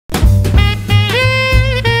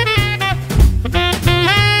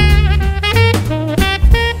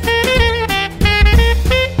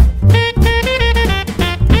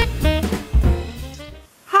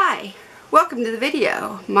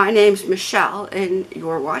my name's Michelle, and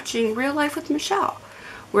you're watching Real Life with Michelle,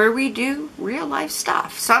 where we do real life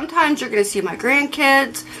stuff. Sometimes you're going to see my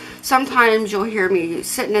grandkids. Sometimes you'll hear me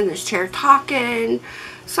sitting in this chair talking.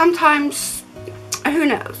 Sometimes, who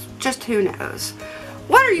knows? Just who knows?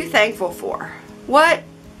 What are you thankful for?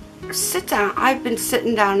 Sit down. I've been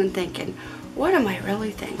sitting down and thinking, what am I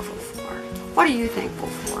really thankful for? What are you thankful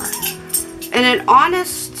for? And then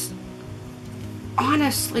honestly,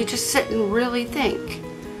 just sit and really think.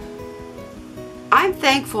 I'm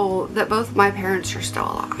thankful that both my parents are still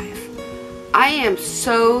alive. I am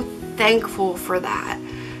so thankful for that,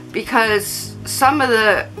 because some of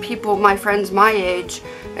the people, my friends my age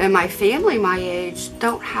and my family my age,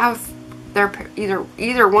 don't have their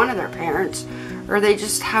either one of their parents, or they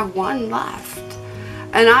just have one left.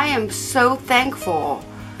 And I am so thankful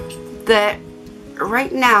that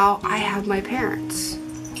right now I have my parents.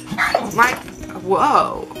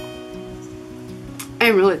 Whoa.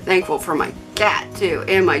 I'm really thankful for my cat too,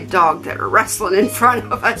 and my dog that are wrestling in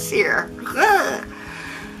front of us here.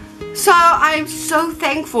 So I'm so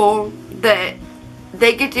thankful that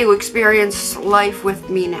they get to experience life with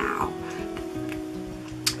me now.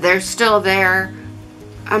 They're still there.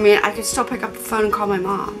 I mean, I can still pick up the phone and call my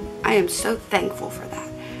mom. I am so thankful for that.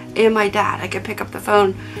 And my dad. I can pick up the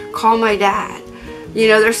phone, call my dad. You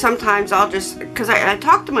know, there's sometimes I'll just, because I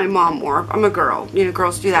talk to my mom more. I'm a girl. You know,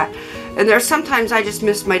 girls do that. And there's sometimes I just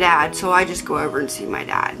miss my dad, so I just go over and see my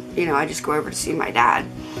dad. You know, I just go over to see my dad.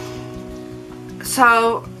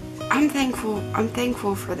 So I'm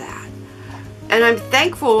thankful for that. And I'm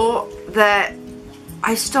thankful that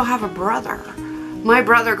I still have a brother. My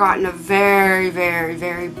brother got in a very, very,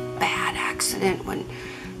 very bad accident when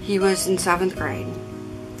he was in 7th grade.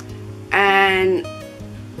 And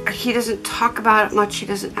he doesn't talk about it much. He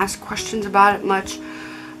doesn't ask questions about it much.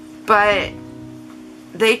 But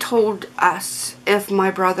they told us if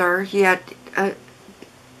my brother, he had a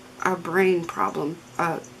brain problem,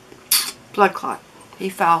 a blood clot. He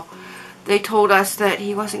fell. They told us that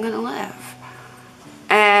he wasn't going to live.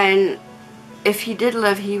 And if he did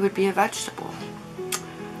live, he would be a vegetable.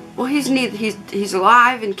 Well, he's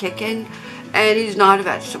alive and kicking, and he's not a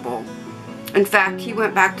vegetable. In fact, he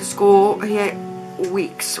went back to school. He had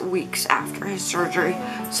weeks after his surgery.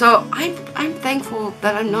 So I'm thankful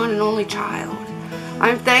that I'm not an only child.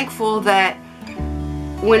 I'm thankful that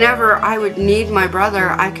whenever I would need my brother,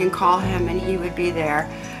 I can call him and he would be there,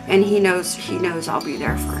 and he knows I'll be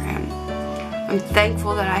there for him. I'm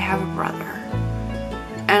thankful that I have a brother,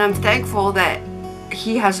 and I'm thankful that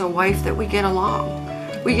he has a wife that we get along.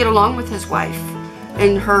 We get along with his wife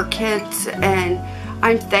and her kids, and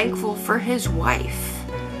I'm thankful for his wife.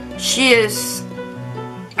 She's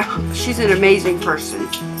an amazing person.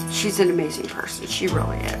 She's an amazing person. She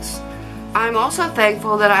really is. I'm also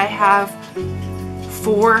thankful that I have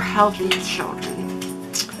 4 healthy children.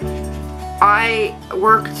 My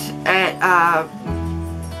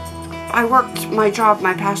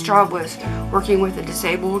past job was working with the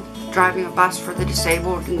disabled, driving a bus for the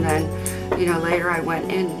disabled, and then, you know, later I went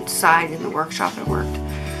inside in the workshop and worked.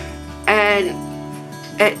 And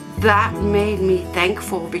that made me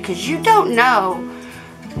thankful, because you don't know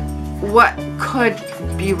what could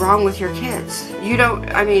be wrong with your kids.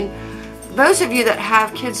 I mean, those of you that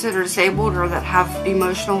have kids that are disabled or that have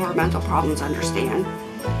emotional or mental problems understand.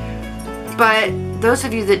 But those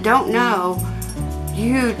of you that don't know,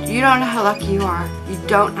 you don't know how lucky you are. You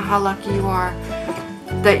don't know how lucky you are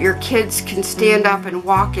that your kids can stand up and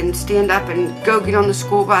walk and stand up and go get on the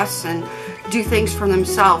school bus and do things for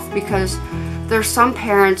themselves, because there's some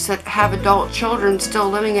parents that have adult children still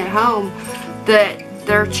living at home that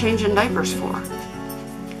they're changing diapers for.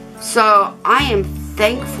 So I am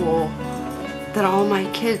thankful that all my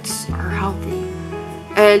kids are healthy.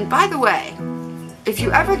 And by the way, if you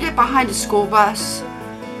ever get behind a school bus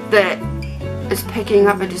that is picking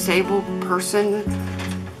up a disabled person,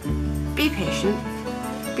 be patient.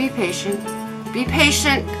 Be patient. Be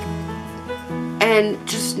patient, and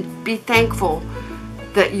just be thankful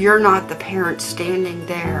that you're not the parent standing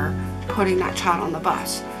there putting that child on the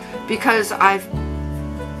bus. Because I've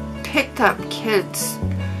picked up kids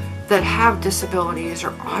that have disabilities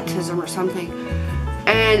or autism or something,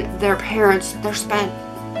 and their parents, they're spent.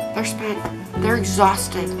 They're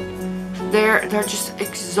exhausted. They're just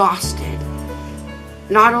exhausted.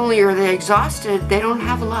 Not only are they exhausted, they don't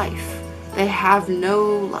have a life. They have no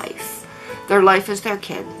life. Their life is their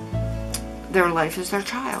kid. Their life is their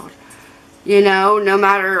child. You know, no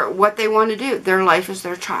matter what they want to do, their life is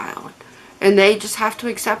their child. And they just have to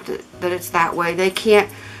accept it, that it's that way. They can't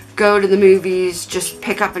go to the movies, just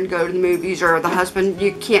pick up and go to the movies, or the husband,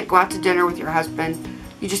 you can't go out to dinner with your husband.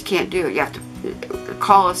 You just can't do it. You have to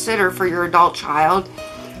call a sitter for your adult child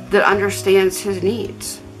that understands his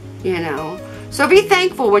needs, you know. So be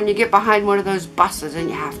thankful when you get behind one of those buses and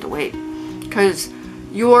you have to wait, because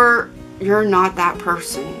you're not that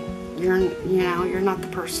person. You're not the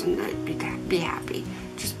person that be happy.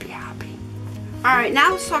 Just be happy. All right,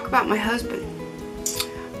 now let's talk about my husband.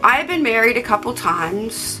 I've been married a couple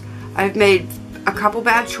times. I've made a couple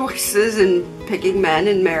bad choices in picking men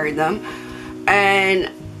and married them. And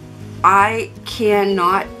I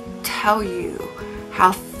cannot tell you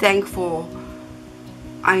how thankful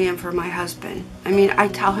I am for my husband. I mean, I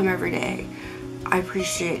tell him every day, I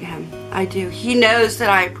appreciate him. I do. He knows that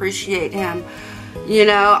I appreciate him. You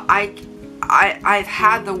know, I've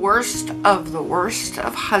had the worst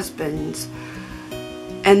of husbands,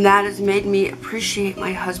 and that has made me appreciate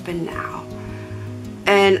my husband now.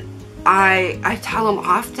 And I tell him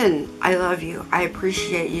often, I love you, I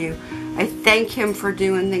appreciate you. I thank him for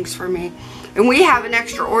doing things for me. And we have an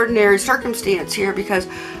extraordinary circumstance here because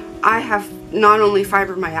I have not only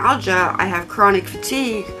fibromyalgia, I have chronic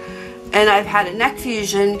fatigue, and I've had a neck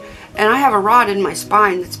fusion, and I have a rod in my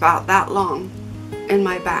spine that's about that long in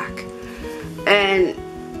my back. And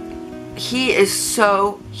he is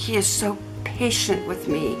so patient with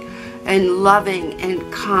me and loving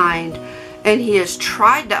and kind, and he has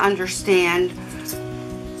tried to understand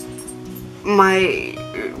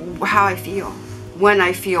how I feel, when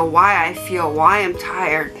I feel, why I'm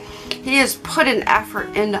tired. He has put an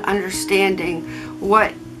effort into understanding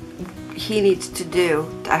what he needs to do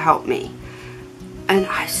to help me, and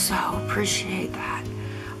I so appreciate that.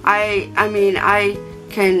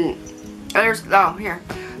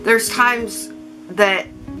 There's times that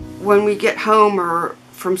when we get home or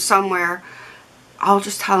from somewhere, I'll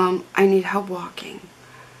just tell him I need help walking.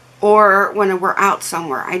 Or when we're out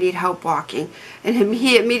somewhere, I need help walking. And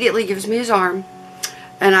he immediately gives me his arm,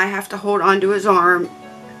 and I have to hold on to his arm,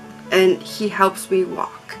 and he helps me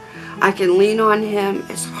walk. I can lean on him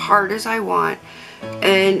as hard as I want,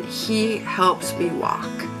 and he helps me walk.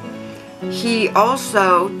 He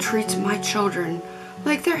also treats my children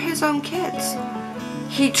like they're his own kids.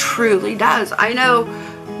 He truly does. I know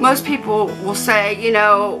most people will say, you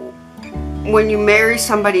know, when you marry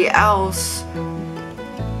somebody else,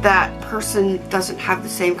 that person doesn't have the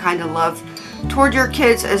same kind of love toward your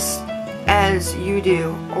kids as you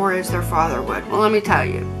do, or as their father would. Well, let me tell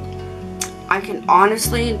you, I can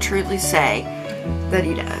honestly and truly say that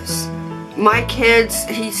he does. My kids,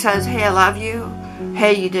 he says, hey, I love you.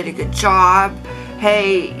 Hey, you did a good job.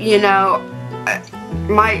 Hey, you know,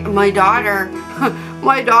 my daughter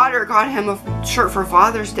got him a shirt for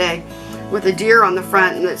Father's Day with a deer on the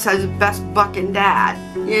front, and it says best bucking dad,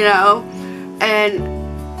 you know, and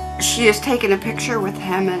she has taken a picture with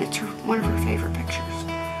him, and it's one of her favorite pictures.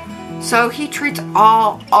 So he treats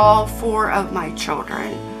all four of my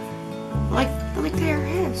children like they're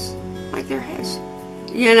his,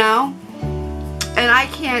 you know. And I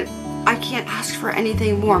can't ask for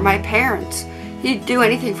anything more. My parents, he'd do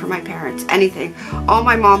anything for my parents, anything. All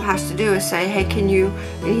my mom has to do is say, hey, can you,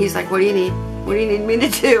 and he's like, what do you need? What do you need me to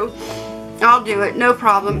do? I'll do it, no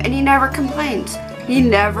problem. And he never complains. He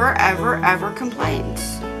never, ever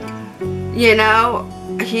complains. You know,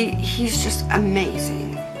 he's just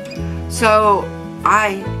amazing. So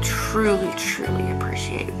I truly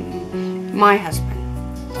appreciate my husband.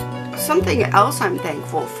 Something else I'm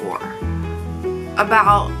thankful for.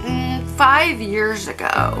 About 5 years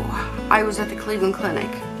ago, I was at the Cleveland Clinic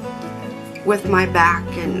with my back,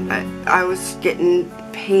 and I was getting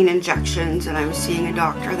pain injections, and I was seeing a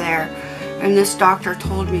doctor there, and this doctor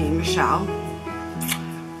told me, Michelle,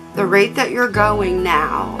 the rate that you're going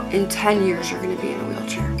now, in 10 years you're going to be in a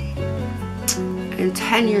wheelchair. In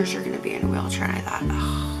 10 years you're going to be in a wheelchair. And I thought,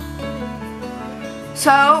 oh.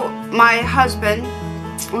 So my husband,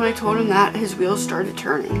 when I told him that, his wheels started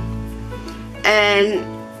turning. And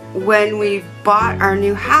when we bought our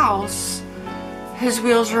new house, his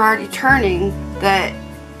wheels were already turning, that,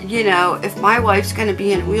 you know, if my wife's going to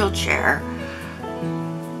be in a wheelchair,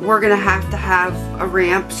 we're going to have a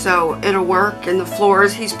ramp so it'll work. And the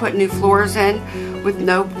floors, he's put new floors in with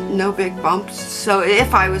no big bumps. So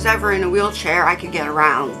if I was ever in a wheelchair, I could get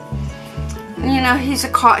around. And, you know, he's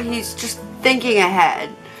just thinking ahead.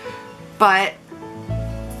 But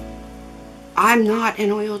I'm not in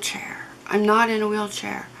a wheelchair. I'm not in a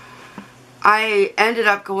wheelchair. I ended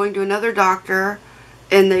up going to another doctor,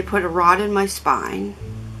 and they put a rod in my spine.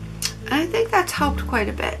 And I think that's helped quite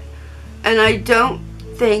a bit. And I don't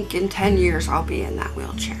think in 10 years I'll be in that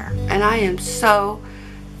wheelchair. And I am so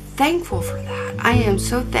thankful for that. I am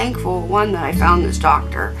so thankful, one, that I found this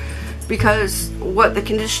doctor, because what the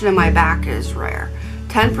condition of my back is rare.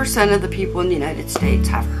 10% of the people in the United States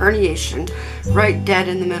have herniation right dead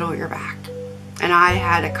in the middle of your back. And I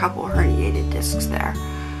had a couple herniated discs there.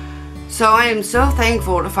 So I am so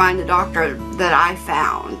thankful to find the doctor that I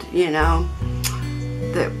found, you know,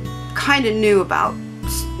 that kind of knew about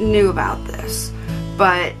this.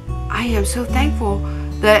 But I am so thankful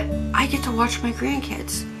that I get to watch my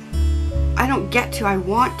grandkids. I don't get to, I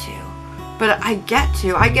want to, but I get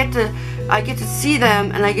to. I get to see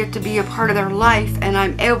them, and I get to be a part of their life, and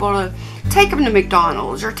I'm able to take them to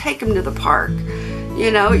McDonald's or take them to the park.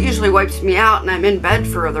 You know, it usually wipes me out and I'm in bed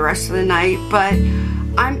for the rest of the night, but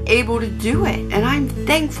I'm able to do it, and I'm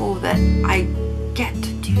thankful that I get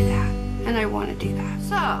to do that, and I want to do that.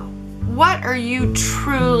 So, what are you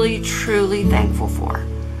truly, truly thankful for?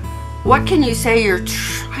 What can you say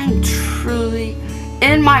I'm truly,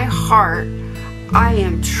 in my heart, I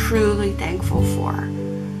am truly thankful for?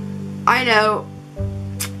 I know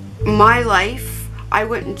my life, I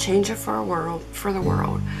wouldn't change it for the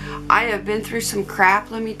world. I have been through some crap,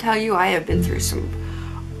 let me tell you. I have been through some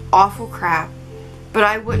awful crap. But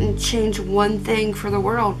I wouldn't change one thing for the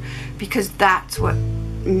world, because that's what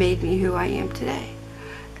made me who I am today.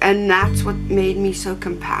 And that's what made me so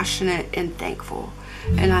compassionate and thankful.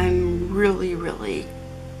 And I'm really, really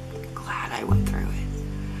glad I went through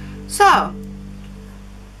it. So,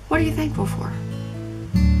 what are you thankful for?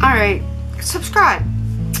 Alright, subscribe.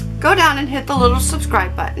 Go down and hit the little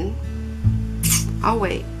subscribe button. I'll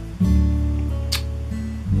wait.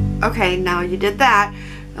 Okay, now you did that.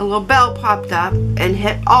 A little bell popped up and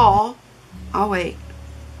hit all. I'll wait.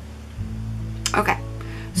 Okay,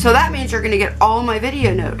 so that means you're going to get all my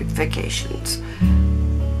video notifications.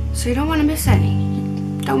 So you don't want to miss any.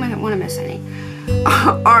 You don't want to miss any.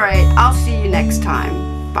 Alright, I'll see you next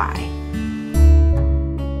time. Bye.